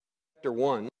Chapter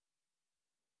 1,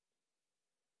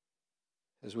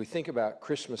 as we think about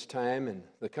Christmas time and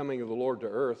the coming of the Lord to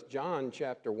earth, John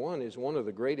chapter 1 is one of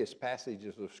the greatest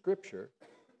passages of Scripture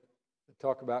that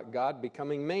talk about God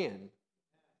becoming man.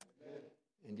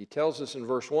 And he tells us in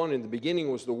verse 1, in the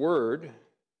beginning was the Word,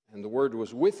 and the Word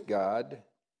was with God,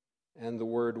 and the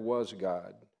Word was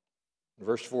God. In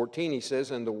verse 14 he says,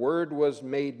 and the Word was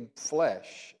made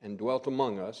flesh and dwelt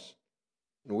among us,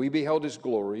 and we beheld his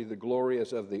glory, the glory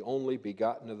as of the only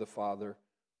begotten of the Father,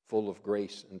 full of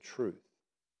grace and truth.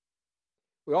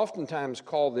 We oftentimes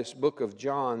call this book of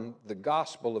John the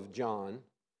Gospel of John,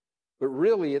 but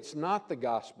really it's not the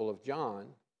Gospel of John,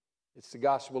 it's the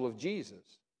Gospel of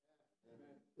Jesus.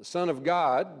 The Son of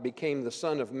God became the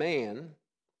Son of Man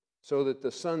so that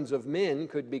the sons of men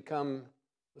could become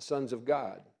the sons of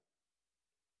God.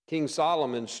 King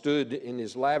Solomon stood in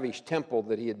his lavish temple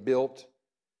that he had built,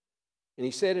 and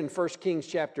he said in 1 Kings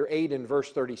chapter 8 and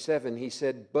verse 37, he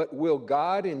said, but will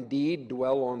God indeed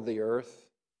dwell on the earth?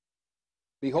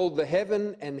 Behold, the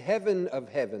heaven and heaven of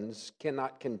heavens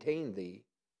cannot contain thee.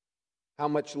 How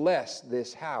much less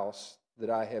this house that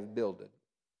I have builded?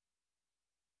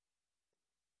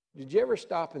 Did you ever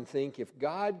stop and think, if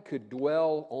God could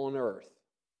dwell on earth,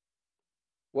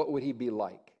 what would he be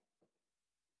like?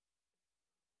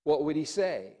 What would he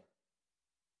say?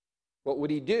 What would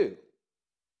he do?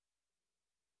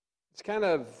 It's kind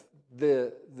of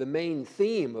the main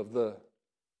theme of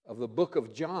the book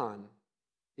of John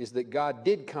is that God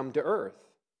did come to earth.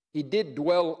 He did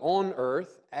dwell on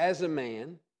earth as a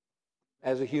man,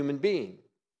 as a human being.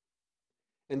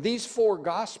 And these four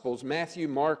Gospels, Matthew,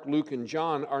 Mark, Luke, and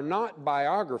John, are not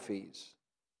biographies,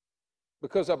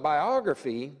 because a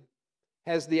biography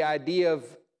has the idea of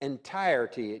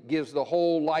entirety. It gives the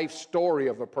whole life story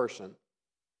of a person.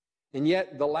 And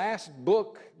yet the last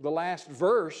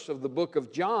verse of the book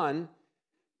of John,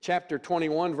 chapter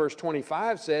 21, verse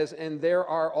 25 says, and there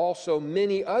are also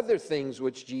many other things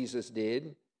which Jesus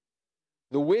did,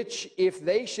 the which, if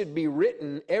they should be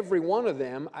written, every one of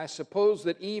them, I suppose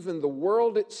that even the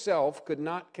world itself could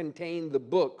not contain the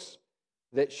books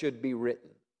that should be written.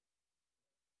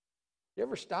 You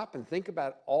ever stop and think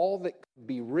about all that could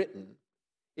be written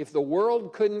if the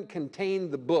world couldn't contain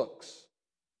the books?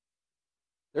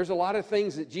 There's a lot of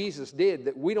things that Jesus did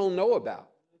that we don't know about.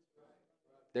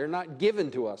 They're not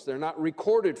given to us. They're not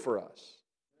recorded for us.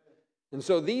 And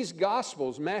so these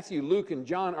Gospels, Matthew, Luke, and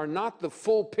John, are not the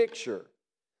full picture.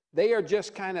 They are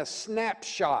just kind of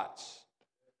snapshots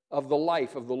of the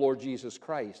life of the Lord Jesus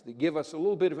Christ that give us a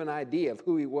little bit of an idea of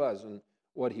who he was and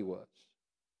what he was.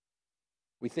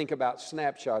 We think about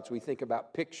snapshots. We think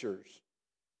about pictures.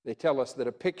 They tell us that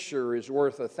a picture is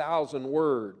worth 1,000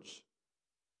 words.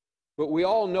 But we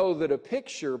all know that a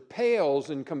picture pales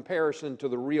in comparison to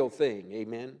the real thing.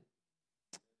 Amen?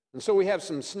 And so we have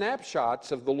some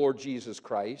snapshots of the Lord Jesus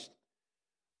Christ.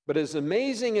 But as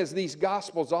amazing as these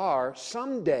Gospels are,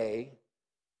 someday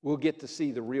we'll get to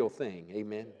see the real thing.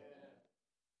 Amen?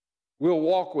 We'll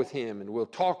walk with him, and we'll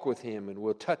talk with him, and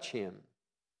we'll touch him.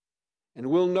 And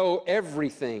we'll know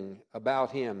everything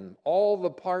about him, all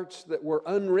the parts that were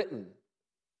unwritten.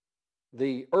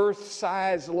 The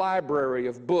earth-sized library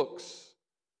of books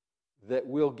that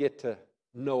we'll get to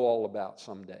know all about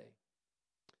someday.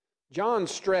 John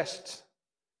stressed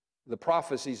the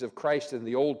prophecies of Christ in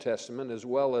the Old Testament as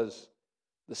well as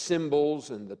the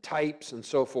symbols and the types and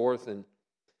so forth. And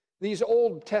these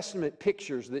Old Testament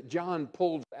pictures that John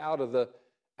pulled out of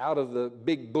the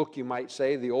big book, you might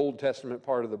say, the Old Testament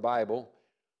part of the Bible,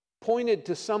 pointed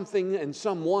to something and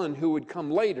someone who would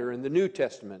come later in the New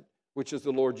Testament, which is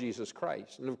the Lord Jesus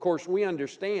Christ. And of course, we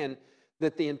understand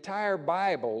that the entire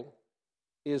Bible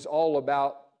is all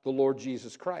about the Lord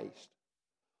Jesus Christ.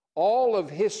 All of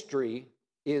history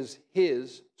is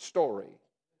his story.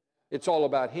 It's all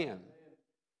about him.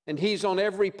 And he's on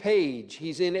every page.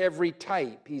 He's in every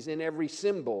type. He's in every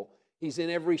symbol. He's in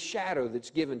every shadow that's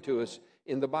given to us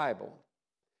in the Bible.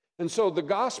 And so the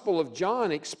Gospel of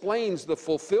John explains the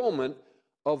fulfillment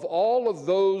of all of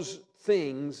those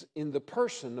things in the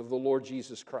person of the Lord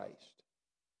Jesus Christ.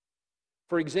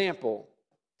 For example,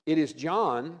 it is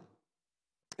John,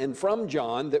 and from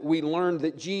John, that we learn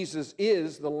that Jesus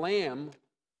is the Lamb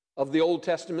of the Old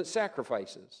Testament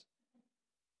sacrifices.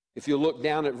 If you look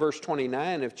down at verse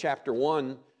 29 of chapter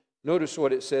 1, notice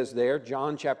what it says there,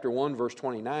 John chapter 1, verse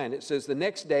 29. It says, the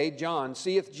next day John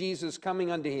seeth Jesus coming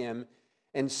unto him,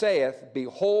 and saith,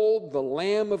 behold the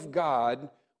Lamb of God,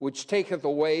 which taketh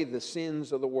away the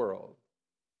sins of the world.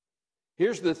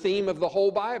 Here's the theme of the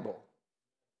whole Bible.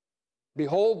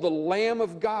 Behold the Lamb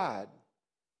of God,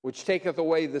 which taketh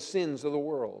away the sins of the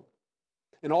world.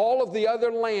 and all of the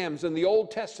other lambs in the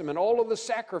Old Testament, all of the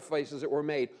sacrifices that were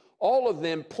made, all of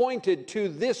them pointed to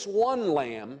this one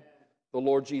lamb, the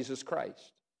Lord Jesus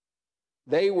Christ.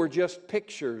 They were just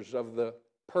pictures of the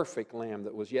perfect lamb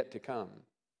that was yet to come.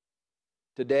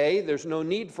 Today, there's no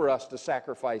need for us to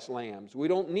sacrifice lambs. We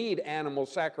don't need animal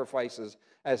sacrifices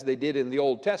as they did in the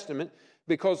Old Testament,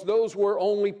 because those were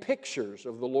only pictures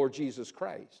of the Lord Jesus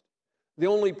Christ. They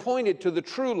only pointed to the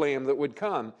true lamb that would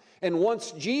come. And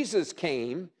once Jesus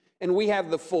came and we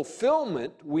have the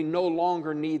fulfillment, we no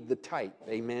longer need the type.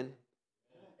 Amen?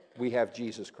 We have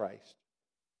Jesus Christ.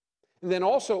 And then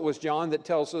also it was John that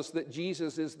tells us that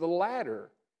Jesus is the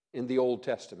ladder in the Old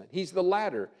Testament. He's the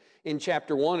ladder. In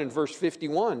chapter 1 and verse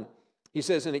 51, he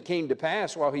says, "And it came to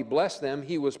pass, while he blessed them,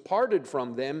 he was parted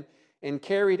from them and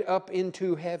carried up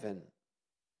into heaven."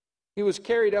 He was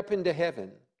carried up into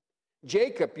heaven.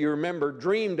 Jacob, you remember,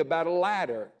 dreamed about a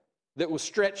ladder that was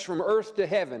stretched from earth to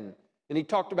heaven. And he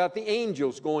talked about the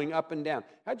angels going up and down.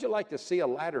 How'd you like to see a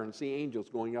ladder and see angels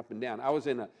going up and down? I was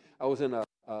in a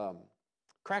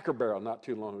Cracker Barrel not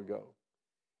too long ago.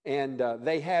 And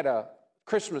they had a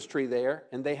Christmas tree there,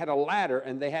 and they had a ladder,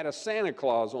 and they had a Santa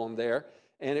Claus on there,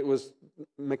 and it was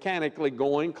mechanically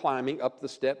climbing up the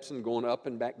steps and going up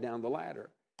and back down the ladder.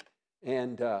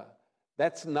 And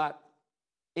that's not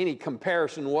any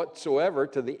comparison whatsoever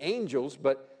to the angels,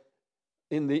 but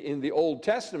in the Old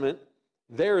Testament,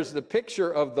 there's the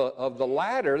picture of the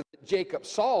ladder that Jacob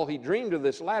saw. He dreamed of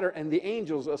this ladder, and the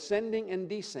angels ascending and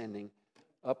descending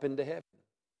up into heaven.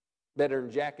 Better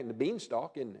than Jack and the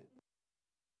Beanstalk, isn't it?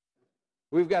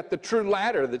 We've got the true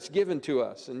ladder that's given to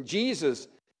us. And Jesus,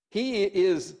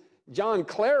 John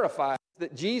clarifies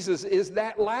that Jesus is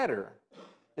that ladder.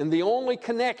 And the only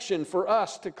connection for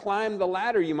us to climb the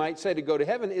ladder, you might say, to go to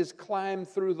heaven, is climb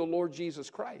through the Lord Jesus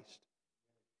Christ.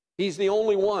 He's the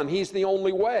only one. He's the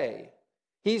only way.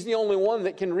 He's the only one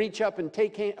that can reach up and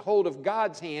take hold of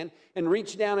God's hand and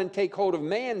reach down and take hold of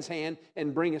man's hand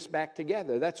and bring us back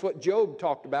together. That's what Job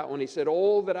talked about when he said,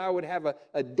 "Oh, that I would have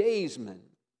a daysman,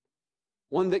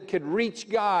 one that could reach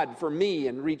God for me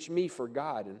and reach me for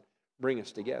God and bring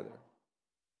us together."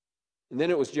 And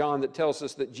then it was John that tells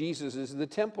us that Jesus is the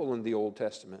temple in the Old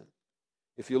Testament.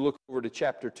 If you look over to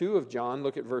chapter 2 of John,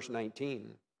 look at verse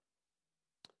 19.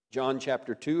 John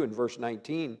chapter 2 and verse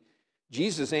 19.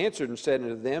 Jesus answered and said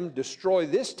unto them, "Destroy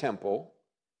this temple,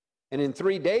 and in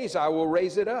 3 days I will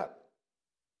raise it up."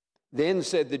 Then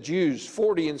said the Jews,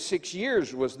 46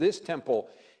 years was this temple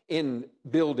in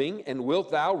building, and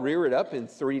wilt thou rear it up in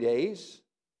 3 days?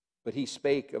 But he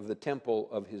spake of the temple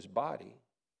of his body.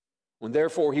 When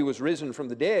therefore he was risen from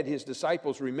the dead, his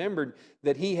disciples remembered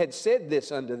that he had said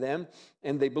this unto them,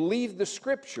 and they believed the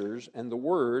scriptures and the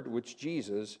word which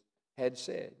Jesus had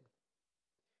said.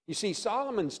 You see,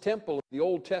 Solomon's temple in the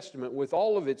Old Testament, with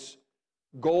all of its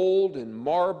gold and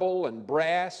marble and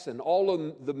brass and all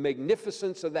of the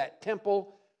magnificence of that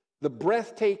temple, the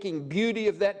breathtaking beauty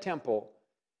of that temple,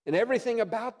 and everything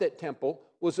about that temple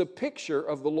was a picture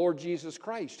of the Lord Jesus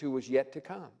Christ who was yet to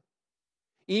come.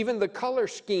 Even the color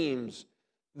schemes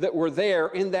that were there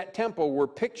in that temple were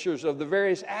pictures of the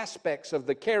various aspects of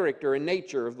the character and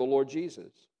nature of the Lord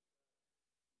Jesus.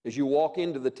 As you walk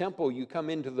into the temple, you come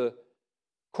into the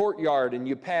courtyard and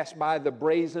you pass by the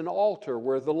brazen altar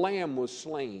where the lamb was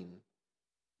slain.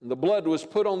 And the blood was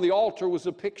put on the altar was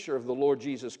a picture of the Lord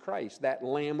Jesus Christ, that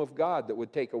Lamb of God that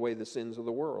would take away the sins of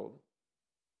the world.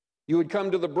 You would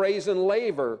come to the brazen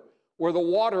laver where the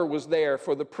water was there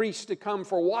for the priest to come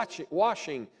for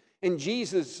washing. And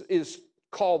Jesus is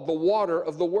called the water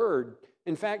of the Word.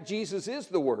 In fact, Jesus is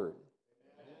the Word.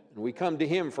 And we come to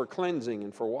Him for cleansing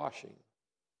and for washing.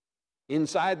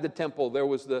 Inside the temple, there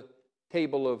was the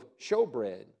table of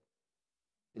showbread.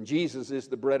 And Jesus is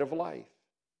the bread of life.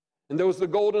 And there was the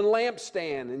golden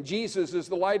lampstand, and Jesus is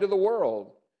the light of the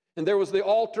world. And there was the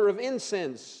altar of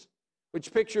incense,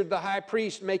 which pictured the high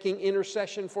priest making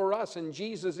intercession for us. And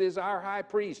Jesus is our high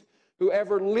priest, who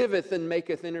ever liveth and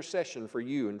maketh intercession for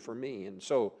you and for me. And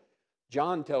so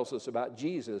John tells us about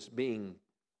Jesus being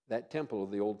that temple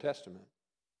of the Old Testament.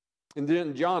 And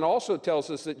then John also tells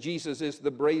us that Jesus is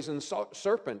the brazen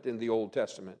serpent in the Old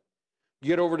Testament.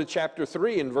 Get over to chapter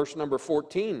 3 and verse number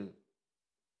 14.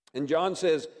 And John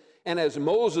says, "And as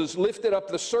Moses lifted up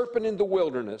the serpent in the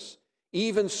wilderness,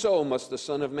 even so must the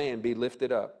Son of Man be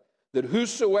lifted up, that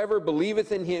whosoever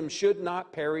believeth in him should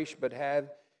not perish, but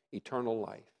have eternal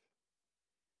life."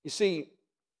 You see,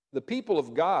 the people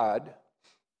of God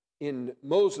in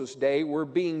Moses' day were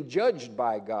being judged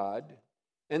by God,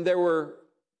 and they were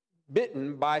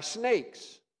bitten by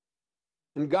snakes.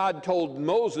 And God told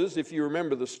Moses, if you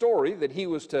remember the story, that he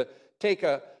was to make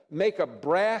a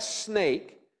brass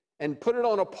snake and put it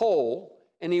on a pole,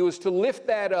 and he was to lift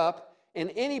that up,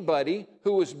 and anybody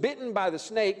who was bitten by the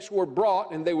snakes were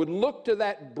brought, and they would look to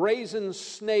that brazen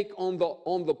snake on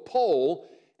the pole,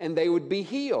 and they would be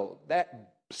healed.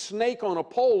 That snake on a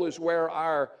pole is where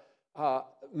our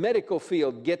medical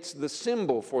field gets the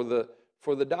symbol for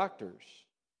the doctors.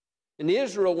 In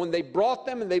Israel, when they brought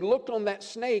them and they looked on that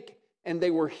snake and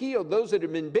they were healed, those that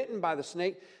had been bitten by the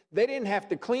snake, they didn't have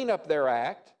to clean up their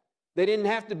act. They didn't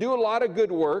have to do a lot of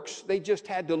good works. They just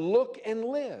had to look and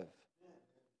live.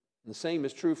 And the same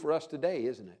is true for us today,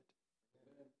 isn't it?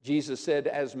 Jesus said,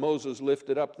 as Moses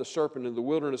lifted up the serpent in the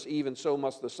wilderness, even so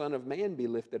must the Son of Man be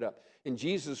lifted up. And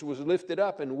Jesus was lifted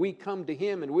up, and we come to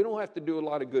him, and we don't have to do a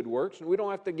lot of good works, and we don't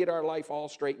have to get our life all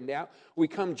straightened out. We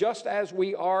come just as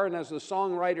we are, and as the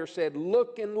songwriter said,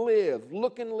 look and live,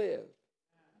 look and live.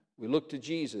 We look to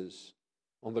Jesus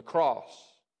on the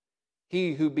cross.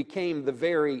 He who became the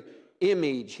very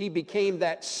image, he became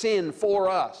that sin for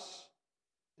us.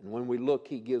 And when we look,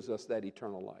 he gives us that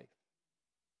eternal life.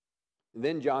 And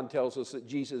then John tells us that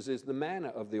Jesus is the manna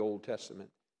of the Old Testament.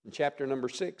 In chapter number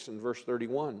 6 and verse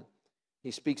 31,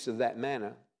 he speaks of that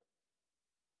manna.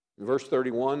 In verse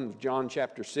 31 of John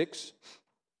chapter 6,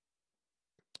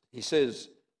 he says,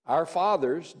 our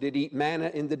fathers did eat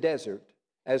manna in the desert.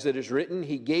 As it is written,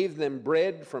 he gave them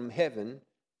bread from heaven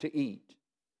to eat.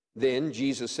 Then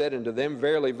Jesus said unto them,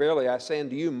 verily, verily, I say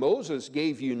unto you, Moses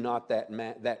gave you not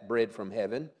that bread from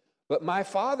heaven, but my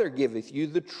Father giveth you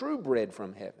the true bread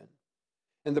from heaven.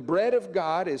 And the bread of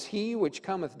God is he which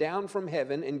cometh down from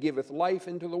heaven and giveth life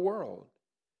into the world.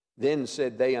 Then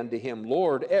said they unto him,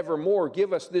 Lord, evermore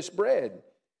give us this bread.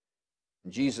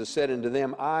 And Jesus said unto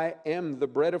them, I am the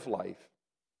bread of life.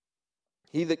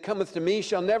 He that cometh to me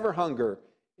shall never hunger,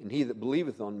 and he that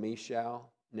believeth on me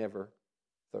shall never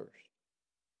thirst.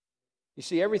 You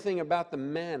see, everything about the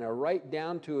manna, right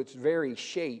down to its very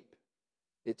shape,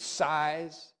 its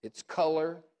size, its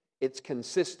color, its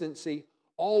consistency,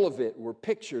 all of it were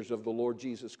pictures of the Lord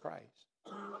Jesus Christ.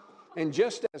 And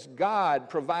just as God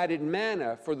provided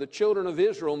manna for the children of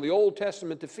Israel in the Old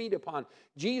Testament to feed upon,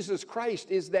 Jesus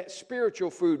Christ is that spiritual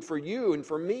food for you and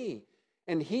for me.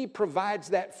 And he provides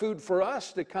that food for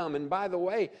us to come. And by the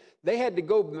way, they had to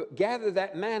go gather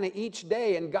that manna each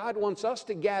day, and God wants us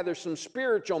to gather some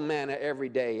spiritual manna every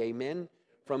day, amen,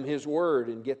 from his word,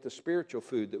 and get the spiritual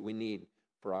food that we need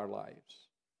for our lives.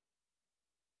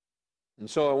 And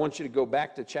so I want you to go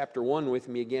back to chapter 1 with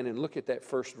me again and look at that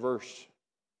first verse.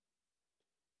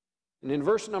 And in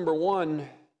verse number 1,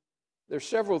 there's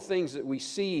several things that we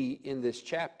see in this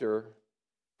chapter.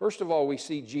 First of all, we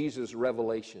see Jesus'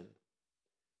 revelation.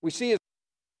 We see it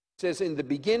says, in the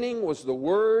beginning was the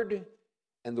Word,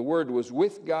 and the Word was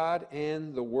with God,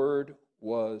 and the Word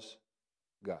was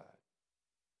God.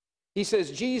 He says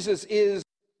Jesus is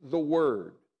the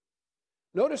Word.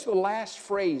 Notice the last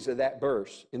phrase of that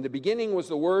verse. In the beginning was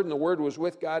the Word, and the Word was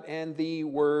with God, and the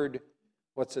Word,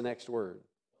 what's the next word?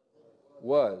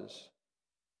 Was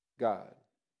God.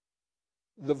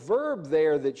 The verb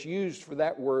there that's used for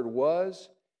that word was,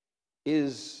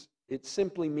 it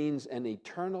simply means an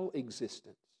eternal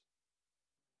existence.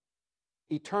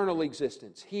 Eternal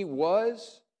existence. He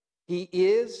was, he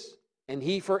is, and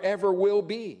he forever will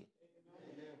be.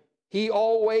 He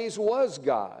always was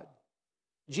God.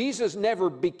 Jesus never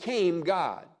became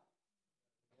God.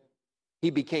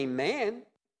 He became man,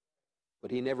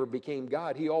 but he never became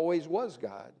God. He always was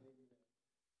God.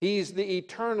 He's the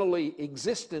eternally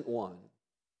existent one.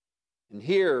 And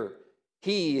here,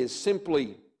 he is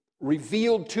simply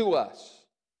revealed to us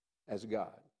as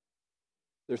God.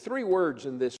 There are three words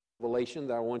in this revelation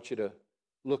that I want you to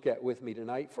look at with me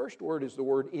tonight. First word is the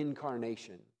word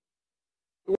incarnation.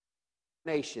 The word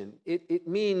incarnation, it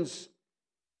means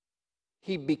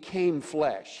he became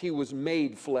flesh. He was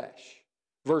made flesh.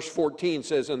 Verse 14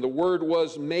 says, and the Word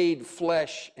was made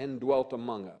flesh and dwelt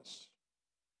among us.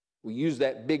 We use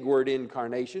that big word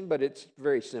incarnation, but it's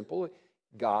very simple.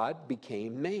 God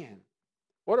became man.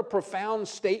 What a profound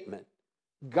statement.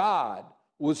 God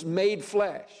was made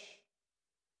flesh.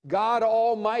 God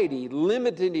Almighty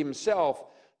limited himself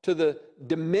to the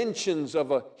dimensions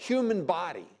of a human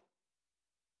body.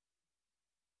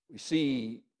 We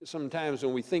see sometimes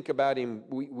when we think about him,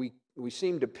 we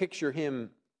seem to picture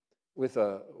him with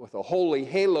a holy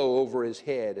halo over his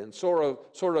head and sort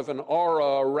of an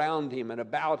aura around him and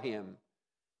about him.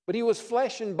 But he was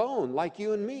flesh and bone like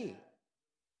you and me.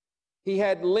 He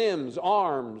had limbs,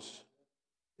 arms,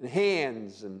 and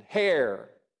hands and hair.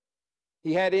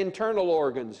 He had internal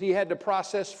organs. He had to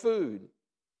process food.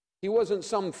 He wasn't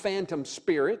some phantom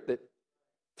spirit that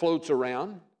floats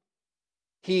around.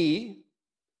 He,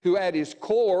 who at his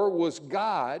core was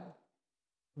God,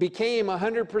 became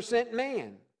 100%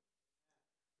 man.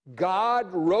 God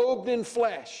robed in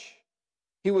flesh.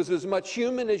 He was as much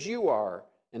human as you are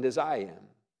and as I am.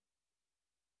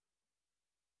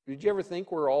 Did you ever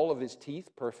think were all of his teeth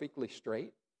perfectly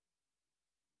straight?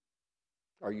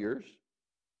 Are yours?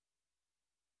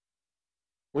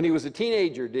 When he was a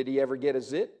teenager, did he ever get a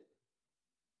zit?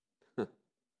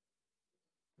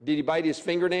 Did he bite his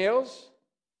fingernails?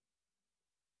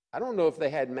 I don't know if they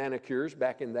had manicures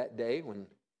back in that day when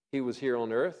he was here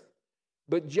on earth.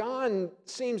 But John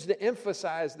seems to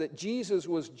emphasize that Jesus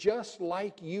was just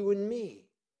like you and me.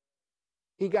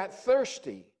 He got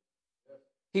thirsty.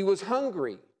 He was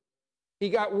hungry. He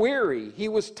got weary. He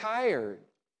was tired.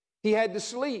 He had to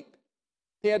sleep.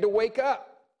 He had to wake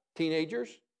up. Teenagers,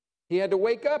 he had to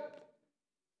wake up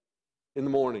in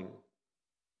the morning.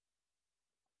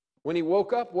 When he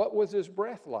woke up, what was his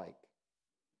breath like?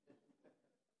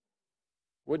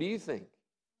 What do you think?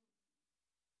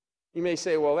 You may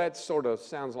say, well, that sort of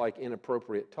sounds like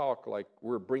inappropriate talk, like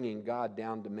we're bringing God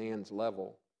down to man's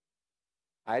level.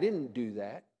 I didn't do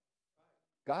that.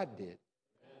 God did.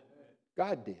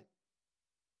 God did.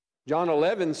 John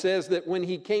 11 says that when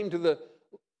he came to the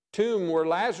tomb where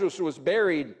Lazarus was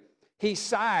buried, he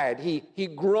sighed, he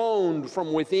groaned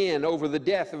from within over the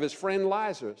death of his friend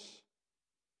Lazarus.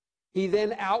 He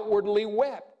then outwardly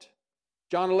wept.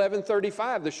 John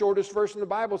 11:35, the shortest verse in the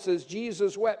Bible, says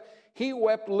Jesus wept. He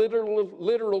wept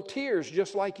literal tears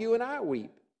just like you and I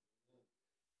weep.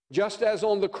 Just as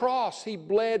on the cross he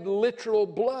bled literal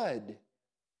blood.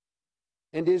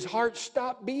 And his heart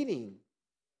stopped beating.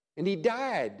 And he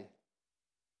died.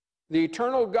 The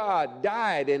eternal God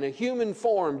died in a human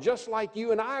form just like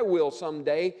you and I will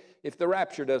someday if the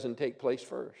rapture doesn't take place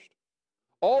first.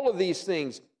 All of these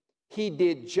things he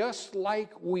did just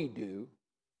like we do,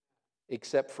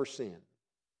 except for sin.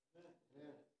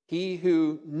 He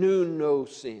who knew no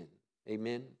sin,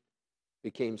 amen,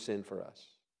 became sin for us.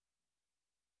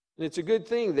 And it's a good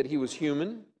thing that he was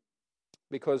human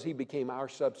because he became our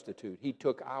substitute. He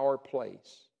took our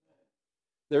place.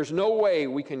 There's no way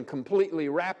we can completely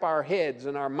wrap our heads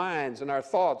and our minds and our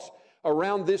thoughts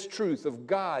around this truth of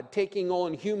God taking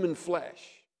on human flesh.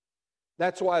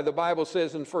 That's why the Bible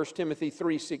says in 1 Timothy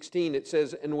 3:16, it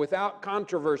says, and without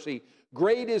controversy,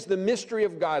 great is the mystery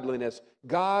of godliness.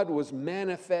 God was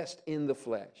manifest in the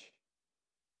flesh.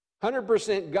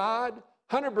 100% God,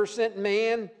 100%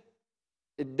 man,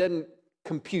 it doesn't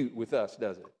compute with us,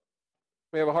 does it?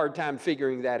 We have a hard time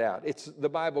figuring that out. The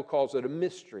Bible calls it a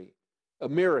mystery, a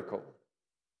miracle.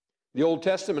 The Old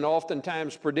Testament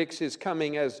oftentimes predicts his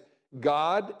coming as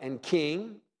God and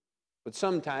king, but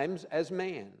sometimes as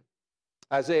man.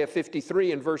 Isaiah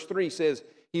 53 and verse 3 says,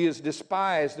 he is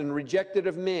despised and rejected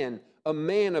of men, a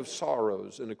man of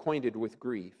sorrows and acquainted with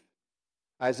grief.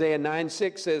 Isaiah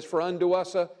 9:6 says, for unto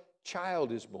us a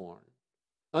child is born,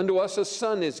 unto us a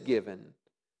son is given,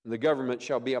 and the government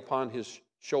shall be upon his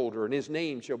shoulder, and his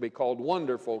name shall be called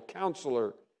Wonderful,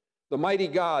 Counselor, the Mighty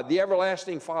God, the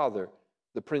Everlasting Father,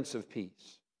 the Prince of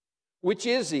Peace. Which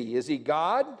is he? Is he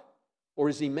God or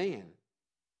is he man?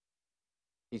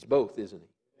 He's both, isn't he?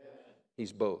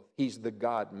 He's both. He's the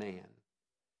God-man.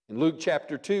 In Luke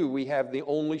chapter 2, we have the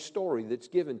only story that's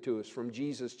given to us from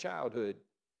Jesus' childhood.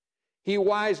 He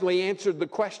wisely answered the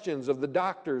questions of the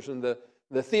doctors and the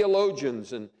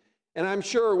theologians. And I'm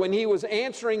sure when he was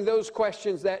answering those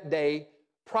questions that day,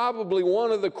 probably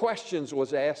one of the questions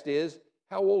was asked is,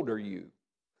 how old are you?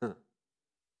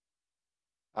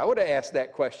 I would have asked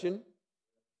that question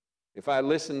if I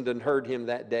listened and heard him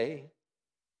that day.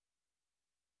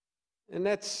 And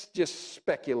that's just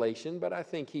speculation, but I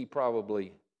think he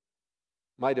probably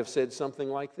might have said something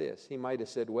like this. He might have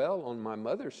said, well, on my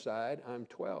mother's side, I'm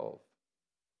 12.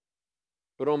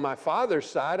 But on my father's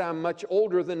side, I'm much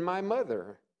older than my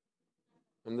mother.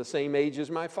 I'm the same age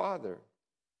as my father.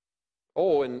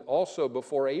 Oh, and also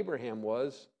before Abraham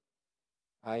was,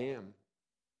 I am.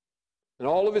 In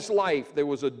all of his life, there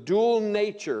was a dual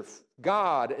nature,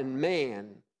 God and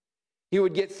man. He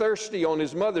would get thirsty on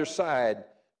his mother's side,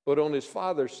 but on his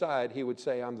father's side, he would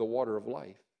say, I'm the water of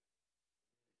life.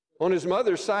 On his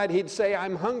mother's side, he'd say,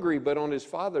 I'm hungry, but on his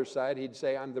father's side, he'd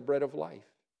say, I'm the bread of life.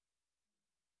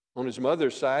 On his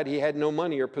mother's side, he had no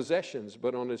money or possessions,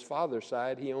 but on his father's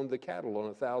side, he owned the cattle on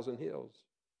 1,000 hills.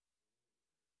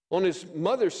 On his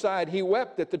mother's side, he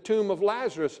wept at the tomb of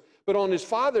Lazarus, but on his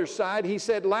father's side, he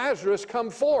said, Lazarus, come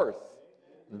forth,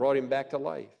 and brought him back to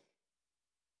life.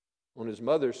 On his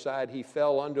mother's side, he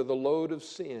fell under the load of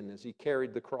sin as he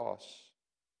carried the cross.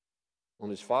 On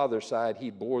his father's side,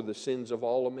 he bore the sins of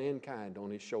all of mankind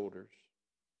on his shoulders.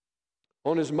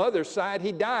 On his mother's side,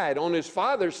 he died. On his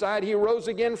father's side, he rose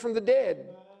again from the dead.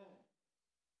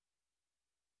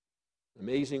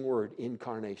 Amazing word,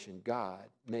 incarnation. God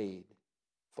made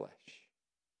flesh.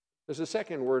 There's a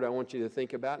second word I want you to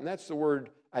think about, and that's the word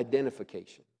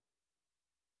identification.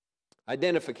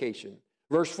 Identification.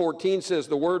 Verse 14 says,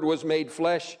 the Word was made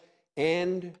flesh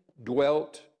and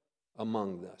dwelt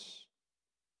among us.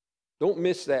 Don't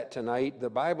miss that tonight. The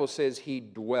Bible says He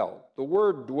dwelt. The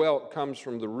word dwelt comes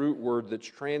from the root word that's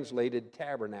translated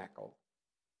tabernacle.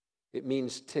 It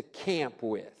means to camp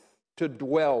with, to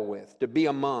dwell with, to be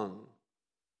among.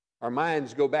 Our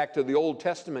minds go back to the Old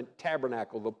Testament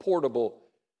tabernacle, the portable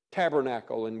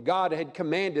tabernacle, and God had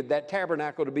commanded that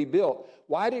tabernacle to be built.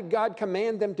 Why did God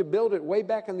command them to build it way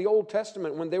back in the Old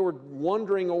Testament when they were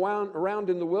wandering around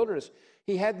in the wilderness?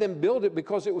 He had them build it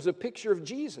because it was a picture of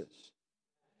Jesus.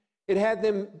 He had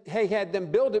them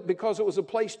build it because it was a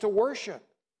place to worship.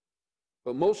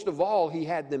 But most of all, He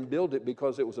had them build it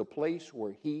because it was a place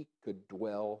where He could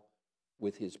dwell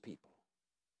with His people.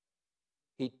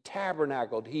 He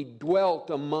tabernacled, He dwelt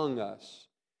among us.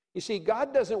 You see,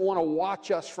 God doesn't want to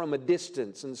watch us from a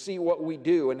distance and see what we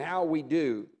do and how we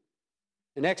do.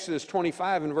 In Exodus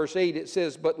 25 and verse 8 it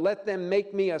says, but let them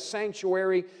make me a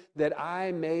sanctuary that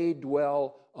I may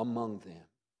dwell among them.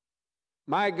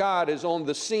 My God is on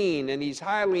the scene and He's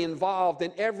highly involved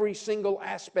in every single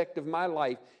aspect of my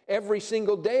life, every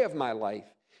single day of my life.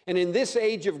 And in this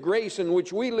age of grace in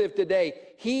which we live today,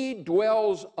 He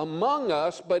dwells among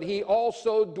us, but He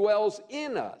also dwells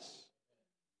in us,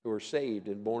 who are saved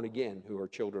and born again, who are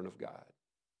children of God.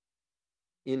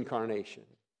 Incarnation.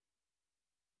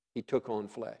 He took on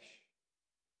flesh.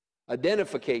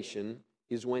 Identification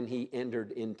is when He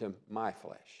entered into my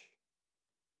flesh.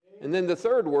 And then the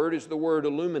third word is the word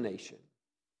illumination.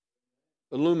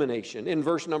 Illumination. In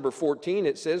verse number 14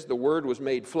 it says, the Word was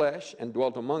made flesh and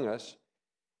dwelt among us.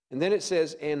 And then it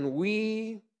says, and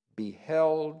we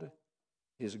beheld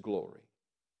His glory.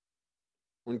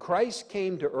 When Christ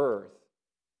came to earth,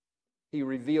 He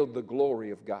revealed the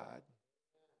glory of God.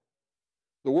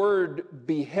 The word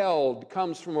beheld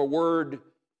comes from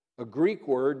a Greek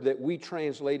word that we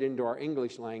translate into our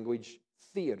English language,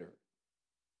 theater.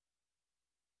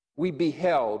 We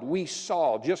beheld, we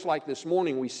saw, just like this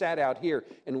morning we sat out here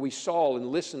and we saw and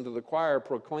listened to the choir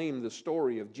proclaim the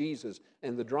story of Jesus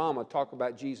and the drama talk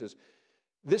about Jesus.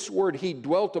 This word, He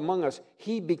dwelt among us,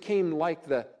 He became like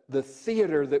the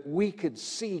theater that we could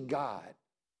see God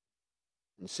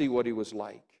and see what He was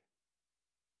like.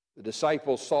 The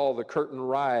disciples saw the curtain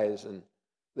rise and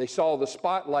they saw the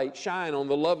spotlight shine on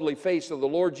the lovely face of the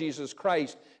Lord Jesus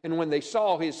Christ. And when they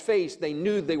saw His face, they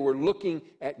knew they were looking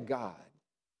at God.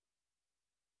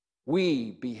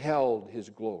 We beheld His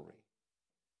glory.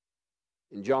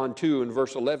 In John 2 and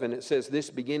verse 11 it says, this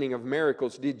beginning of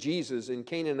miracles did Jesus in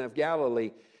Cana of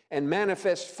Galilee and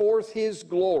manifest forth His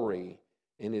glory,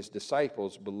 and His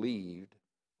disciples believed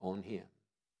on Him.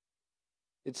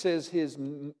 It says his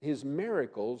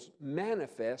miracles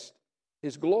manifest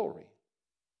His glory.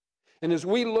 And as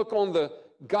we look on the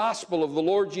gospel of the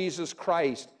Lord Jesus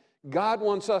Christ, God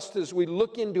wants us, as we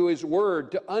look into His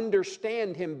Word, to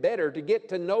understand Him better, to get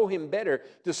to know Him better,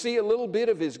 to see a little bit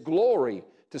of His glory,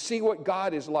 to see what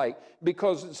God is like.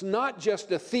 Because it's not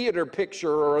just a theater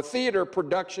picture or a theater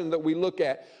production that we look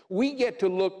at. We get to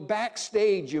look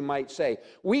backstage, you might say.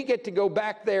 We get to go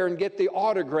back there and get the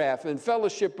autograph and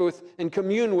fellowship with and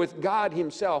commune with God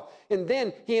Himself. And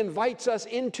then He invites us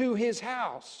into His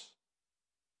house.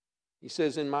 He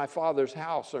says, in my Father's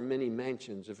house are many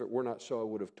mansions. If it were not so, I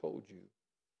would have told you.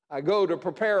 I go to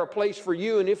prepare a place for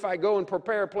you, and if I go and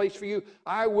prepare a place for you,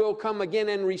 I will come again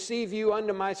and receive you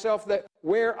unto myself, that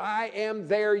where I am,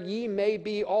 there ye may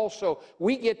be also.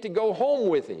 We get to go home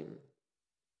with Him.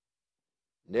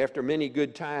 And after many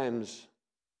good times,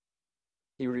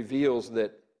 He reveals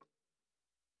that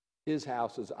His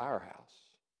house is our house,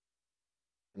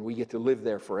 and we get to live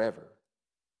there forever.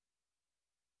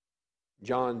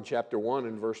 John chapter 1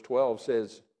 and verse 12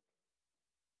 says,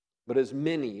 but as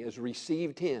many as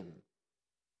received Him,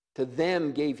 to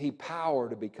them gave He power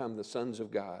to become the sons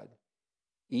of God,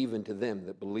 even to them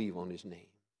that believe on His name.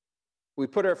 We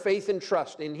put our faith and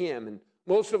trust in Him, and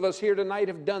most of us here tonight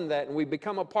have done that, and we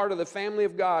become a part of the family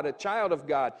of God, a child of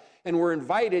God, and we're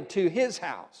invited to His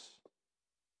house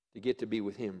to get to be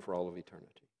with Him for all of eternity.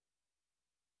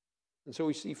 And so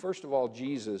we see, first of all,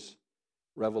 Jesus'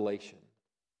 revelation.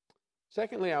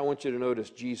 Secondly, I want you to notice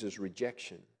Jesus'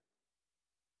 rejection.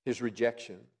 His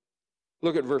rejection.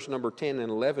 Look at verse number 10 and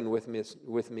 11 with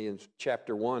me in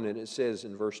chapter 1, and it says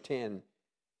in verse 10,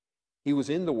 He was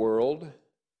in the world,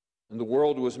 and the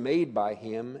world was made by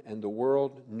Him, and the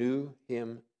world knew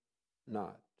Him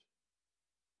not.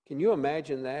 Can you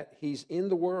imagine that? He's in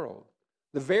the world.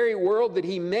 The very world that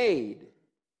He made.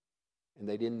 and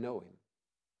they didn't know him.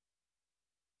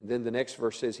 And then the next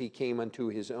verse says, he came unto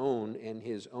his own, and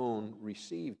his own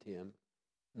received him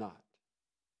not.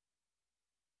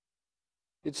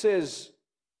 It says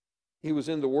he was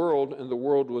in the world, and the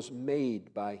world was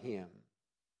made by him.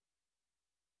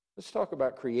 Let's talk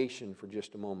about creation for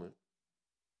just a moment.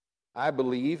 I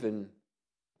believe, and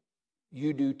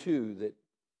you do too, that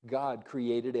God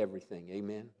created everything.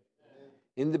 Amen?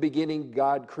 In the beginning,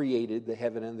 God created the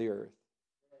heaven and the earth.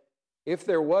 If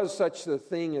there was such a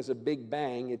thing as a big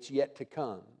bang, it's yet to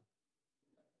come.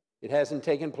 It hasn't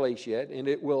taken place yet, and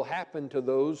it will happen to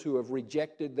those who have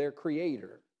rejected their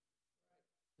Creator.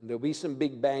 And there'll be some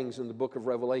big bangs in the book of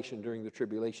Revelation during the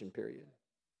tribulation period.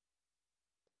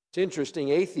 It's interesting,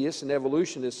 atheists and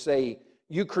evolutionists say,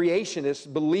 you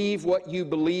creationists believe what you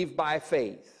believe by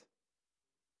faith.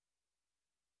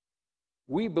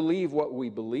 We believe what we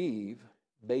believe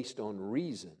based on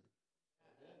reason.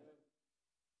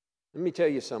 Let me tell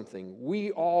you something.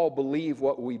 We all believe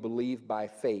what we believe by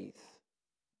faith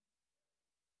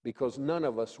because none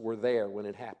of us were there when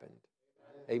it happened.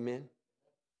 Amen?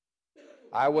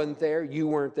 I wasn't there. You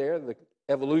weren't there. The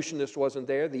evolutionist wasn't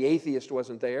there. The atheist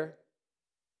wasn't there.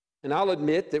 And I'll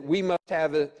admit that we may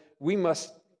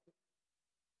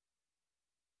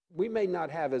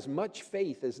not have as much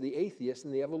faith as the atheist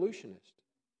and the evolutionist.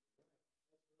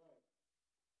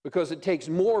 Because it takes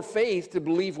more faith to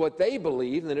believe what they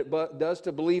believe than it does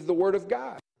to believe the Word of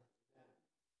God.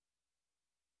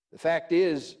 The fact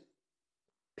is,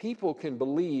 people can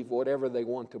believe whatever they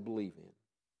want to believe in.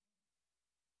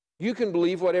 You can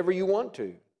believe whatever you want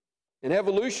to. And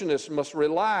evolutionists must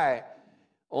rely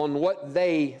on what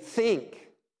they think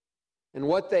and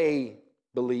what they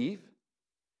believe.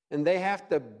 And they have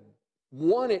to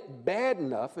want it bad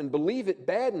enough and believe it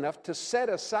bad enough to set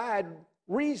aside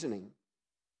reasoning.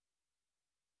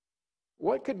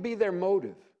 What could be their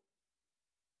motive?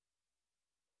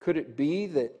 Could it be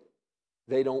that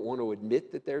they don't want to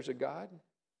admit that there's a God?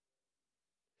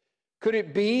 Could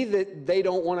it be that they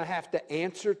don't want to have to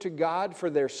answer to God for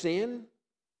their sin?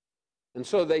 And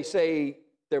so they say,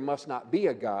 there must not be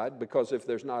a God, because if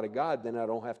there's not a God, then I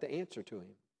don't have to answer to him.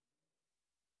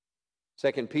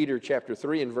 2 Peter chapter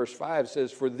 3 and verse 5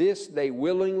 says, for this they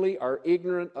willingly are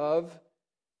ignorant of,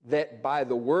 that by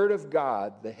the word of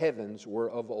God the heavens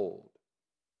were of old.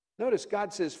 Notice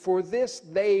God says, for this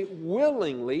they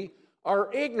willingly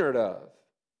are ignorant of,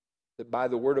 that by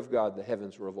the word of God the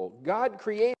heavens were of old. God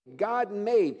created, God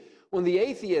made. When the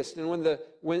atheists and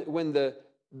when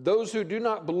those who do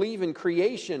not believe in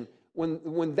creation,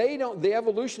 when they don't, the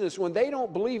evolutionists, when they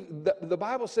don't believe, the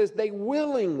Bible says they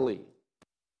willingly,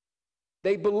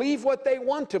 they believe what they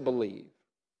want to believe.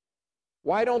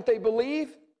 Why don't they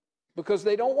believe? Because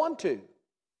they don't want to.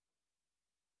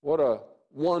 What a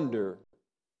wonder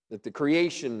that the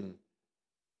creation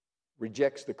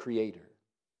rejects the Creator.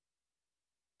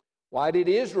 Why did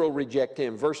Israel reject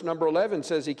him? Verse number 11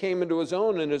 says he came into his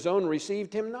own, and his own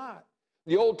received him not.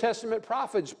 The Old Testament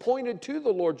prophets pointed to the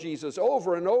Lord Jesus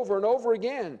over and over and over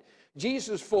again.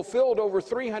 Jesus fulfilled over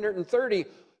 330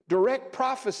 direct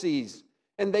prophecies,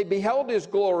 and they beheld his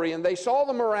glory, and they saw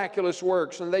the miraculous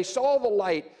works, and they saw the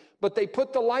light, but they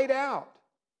put the light out.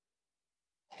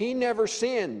 He never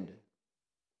sinned.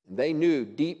 They knew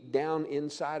deep down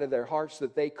inside of their hearts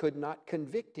that they could not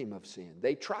convict him of sin.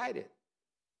 They tried it.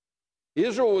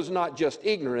 Israel was not just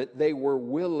ignorant, they were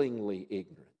willingly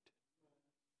ignorant.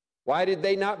 Why did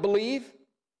they not believe?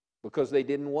 Because they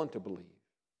didn't want to believe.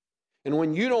 And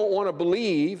when you don't want to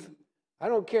believe, I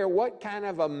don't care what kind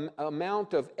of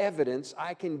amount of evidence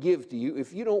I can give to you.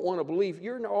 If you don't want to believe,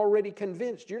 you're already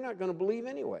convinced. You're not going to believe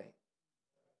anyway.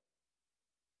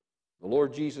 The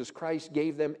Lord Jesus Christ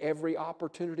gave them every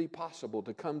opportunity possible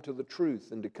to come to the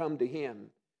truth and to come to him.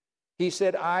 He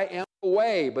said, I am the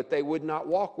way, but they would not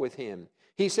walk with him.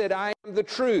 He said, I am the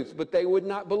truth, but they would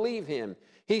not believe him.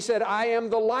 He said, I am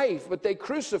the life, but they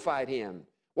crucified him.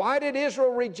 Why did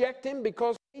Israel reject him?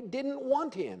 Because they didn't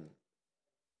want him.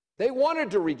 They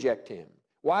wanted to reject him.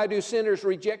 Why do sinners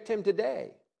reject him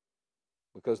today?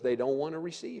 Because they don't want to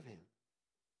receive him.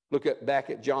 Back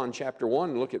at John chapter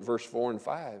 1, look at verse 4 and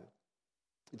 5.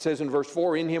 It says in verse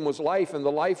 4, in him was life, and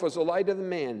the life was the light of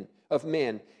men.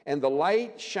 And the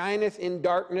light shineth in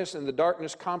darkness, and the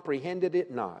darkness comprehended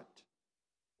it not.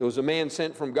 There was a man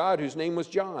sent from God whose name was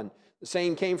John. The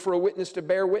same came for a witness to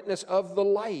bear witness of the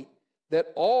light,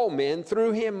 that all men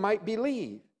through him might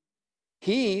believe.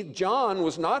 He, John,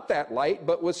 was not that light,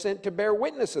 but was sent to bear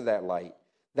witness of that light.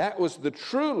 That was the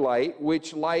true light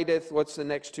which lighteth, what's the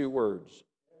next two words?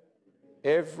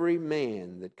 Every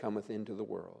man that cometh into the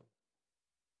world.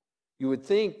 You would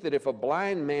think that if a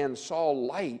blind man saw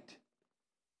light,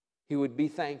 he would be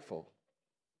thankful.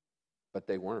 But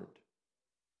they weren't.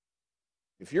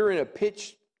 If you're in a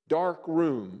pitch dark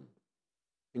room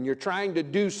and you're trying to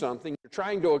do something, you're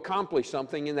trying to accomplish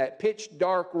something in that pitch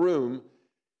dark room,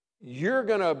 you're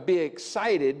going to be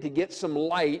excited to get some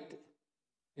light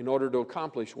in order to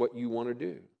accomplish what you want to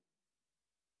do.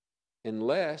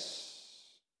 Unless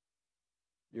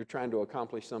you're trying to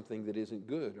accomplish something that isn't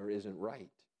good or isn't right.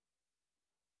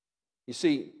 You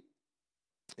see,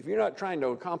 if you're not trying to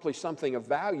accomplish something of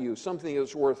value, something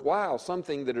that's worthwhile,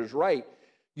 something that is right,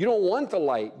 you don't want the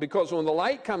light, because when the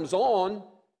light comes on,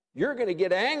 you're going to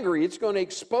get angry. It's going to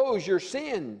expose your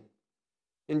sin.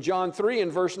 In John 3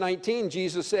 and verse 19,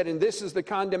 Jesus said, "And this is the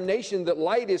condemnation, that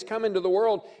light is come into the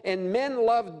world, and men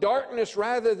love darkness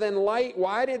rather than light."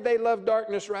 Why did they love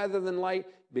darkness rather than light?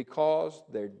 Because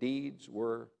their deeds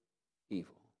were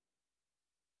evil.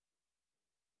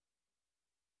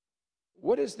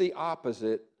 What is the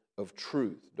opposite of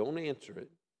truth? Don't answer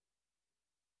it.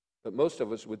 But most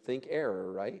of us would think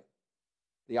error, right?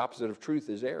 The opposite of truth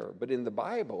is error. But in the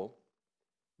Bible,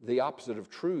 the opposite of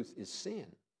truth is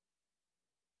sin.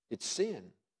 It's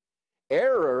sin.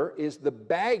 Error is the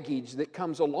baggage that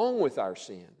comes along with our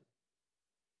sin.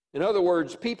 In other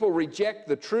words, people reject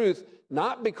the truth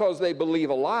not because they believe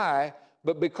a lie,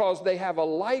 but because they have a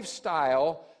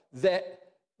lifestyle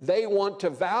that they want to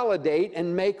validate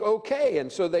and make okay.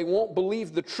 And so they won't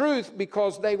believe the truth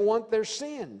because they want their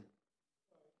sin.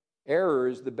 Error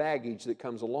is the baggage that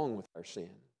comes along with our sin.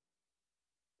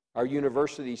 Our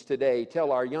universities today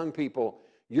tell our young people,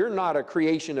 you're not a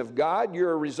creation of God,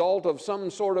 you're a result of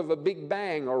some sort of a big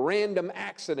bang or random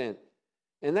accident.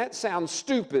 And that sounds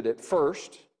stupid at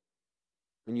first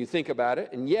when you think about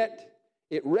it, and yet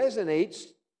it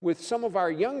resonates with some of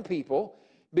our young people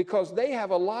because they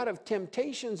have a lot of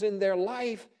temptations in their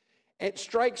life. It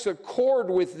strikes a chord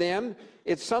with them.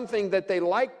 It's something that they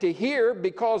like to hear,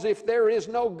 because if there is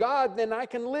no God, then I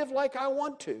can live like I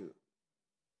want to.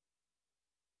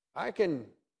 I can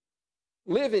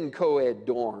live in co-ed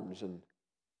dorms, and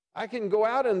I can go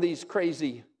out in these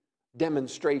crazy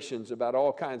demonstrations about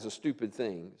all kinds of stupid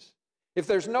things. If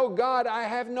there's no God, I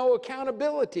have no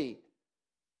accountability.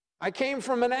 I came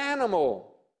from an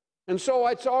animal, and so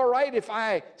it's all right if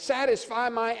I satisfy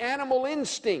my animal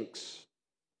instincts.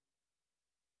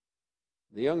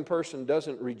 The young person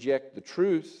doesn't reject the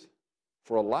truth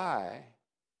for a lie.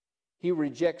 He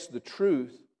rejects the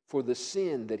truth for the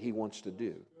sin that he wants to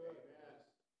do.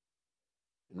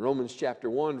 In Romans chapter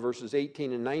 1, verses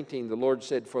 18 and 19, the Lord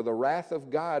said, "For the wrath of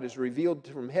God is revealed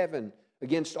from heaven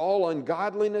against all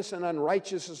ungodliness and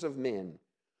unrighteousness of men,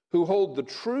 who hold the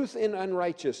truth in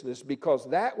unrighteousness, because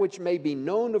that which may be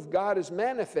known of God is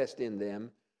manifest in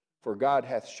them, for God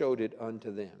hath showed it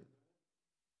unto them."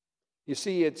 You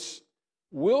see, it's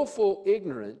willful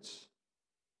ignorance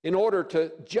in order to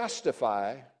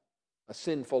justify a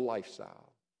sinful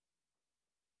lifestyle.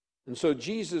 And so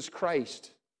Jesus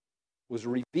Christ was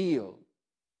revealed.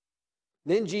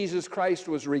 Then Jesus Christ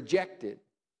was rejected.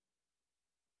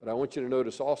 But I want you to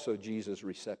notice also Jesus'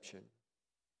 reception.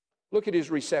 Look at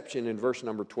his reception in verse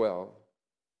number 12.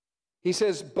 He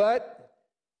says, "But,"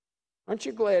 aren't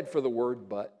you glad for the word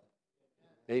 "but"?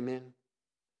 Amen.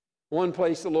 One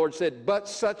place the Lord said, "But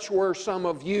such were some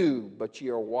of you, but ye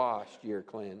are washed, ye are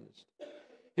cleansed."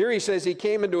 Here he says he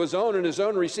came into his own, and his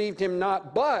own received him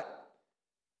not, but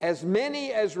as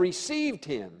many as received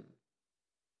him,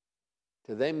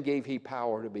 to them gave he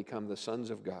power to become the sons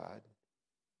of God,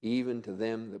 even to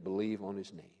them that believe on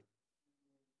his name.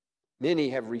 Many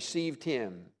have received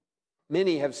him.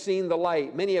 Many have seen the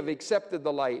light. Many have accepted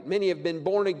the light. Many have been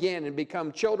born again and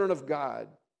become children of God.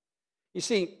 You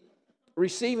see,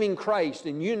 receiving Christ,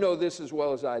 and you know this as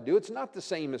well as I do, it's not the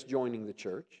same as joining the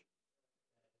church.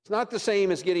 It's not the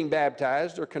same as getting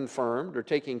baptized or confirmed or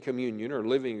taking communion or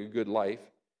living a good life.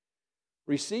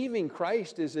 Receiving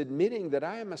Christ is admitting that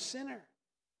I am a sinner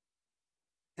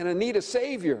and I need a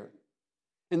Savior,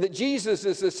 and that Jesus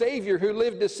is the Savior who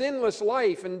lived a sinless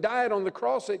life and died on the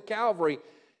cross at Calvary,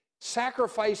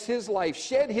 sacrificed his life,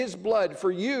 shed his blood for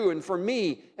you and for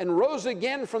me, and rose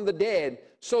again from the dead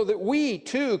so that we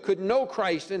too could know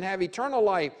Christ and have eternal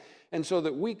life, and so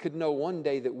that we could know one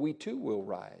day that we too will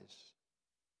rise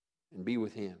and be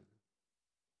with him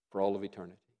for all of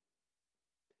eternity.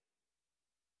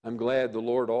 I'm glad the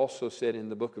Lord also said in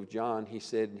the book of John, he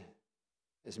said,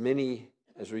 as many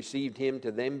as received him, to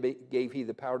them gave he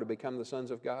the power to become the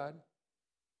sons of God.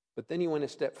 But then he went a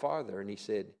step farther and he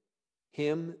said,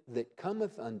 him that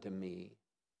cometh unto me,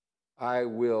 I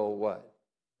will what?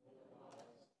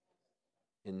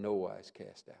 In no wise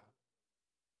cast out.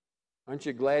 Aren't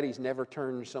you glad he's never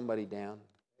turned somebody down?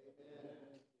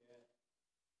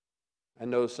 I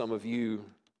know some of you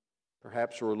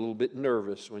perhaps were a little bit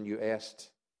nervous when you asked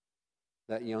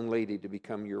that young lady to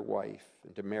become your wife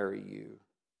and to marry you.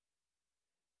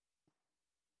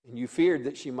 And you feared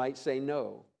that she might say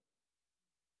no.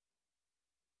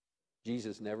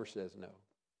 Jesus never says no.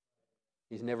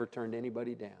 He's never turned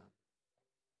anybody down.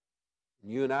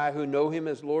 And you and I who know Him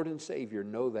as Lord and Savior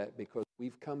know that because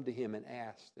we've come to Him and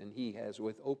asked, and He has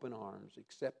with open arms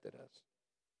accepted us,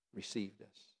 received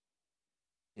us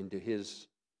into His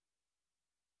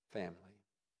family.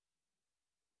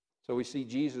 So we see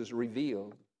Jesus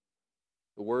revealed.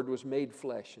 The Word was made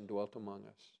flesh and dwelt among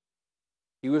us.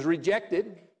 He was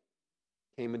rejected,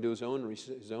 came into His own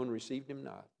received Him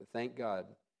not. But thank God,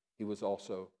 He was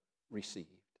also received.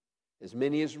 As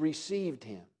many as received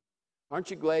Him. Aren't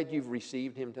you glad you've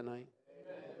received Him tonight?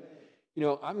 Amen. You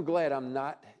know, I'm glad I'm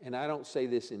not, and I don't say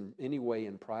this in any way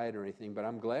in pride or anything, but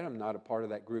I'm glad I'm not a part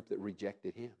of that group that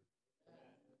rejected Him.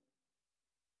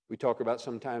 We talk about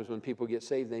sometimes when people get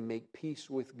saved, they make peace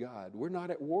with God. We're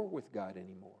not at war with God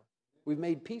anymore. We've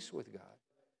made peace with God.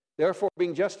 Therefore,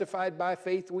 being justified by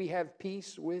faith, we have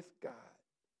peace with God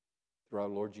through our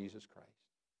Lord Jesus Christ.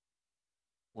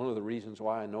 One of the reasons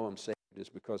why I know I'm saved is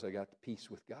because I got the peace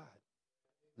with God.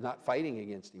 I'm not fighting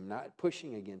against Him, not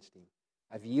pushing against Him.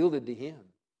 I've yielded to Him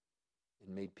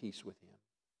and made peace with Him.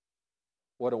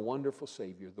 What a wonderful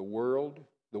Savior. The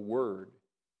Word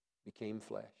became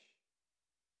flesh.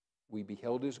 We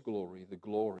beheld His glory, the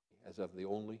glory as of the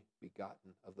only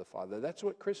begotten of the Father. That's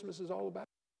what Christmas is all about.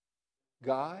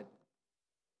 God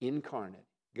incarnate.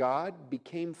 God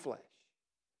became flesh.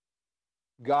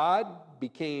 God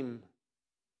became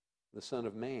the Son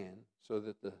of Man so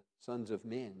that the sons of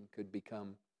men could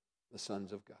become the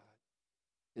sons of God.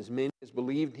 As many as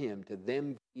believed Him, to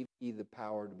them gave He the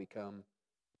power to become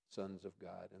sons of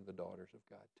God and the daughters of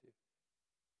God too.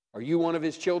 Are you one of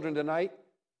His children tonight?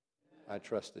 I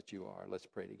trust that you are. Let's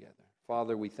pray together.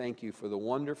 Father, we thank You for the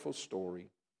wonderful story.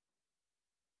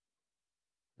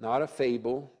 Not a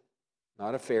fable,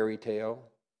 not a fairy tale.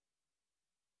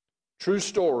 True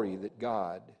story that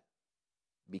God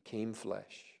became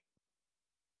flesh.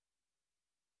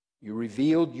 You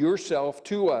revealed Yourself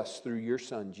to us through Your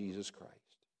Son, Jesus Christ.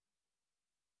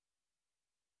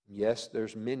 Yes,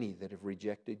 there's many that have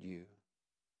rejected You.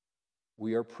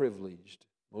 We are privileged.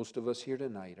 Most of us here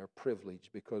tonight are privileged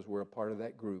because we're a part of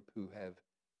that group who have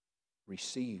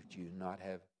received You, not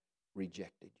have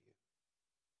rejected You.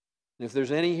 And if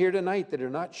there's any here tonight that are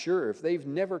not sure, if they've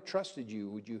never trusted You,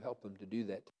 would You help them to do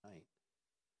that tonight?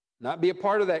 Not be a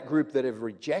part of that group that have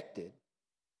rejected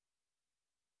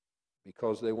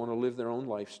because they want to live their own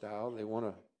lifestyle. They want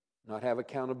to not have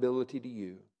accountability to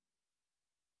You.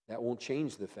 That won't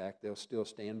change the fact they'll still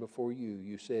stand before You.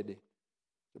 You said,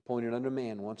 it's appointed unto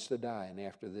man once to die, and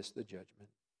after this the judgment.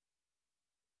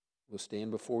 We'll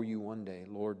stand before You one day.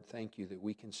 Lord, thank You that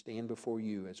we can stand before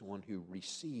You as one who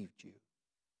received You,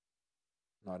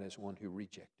 not as one who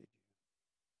rejected You.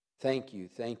 Thank You,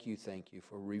 thank You, thank You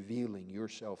for revealing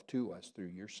Yourself to us through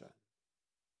Your Son.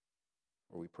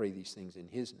 For we pray these things in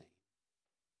His name.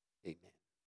 Amen.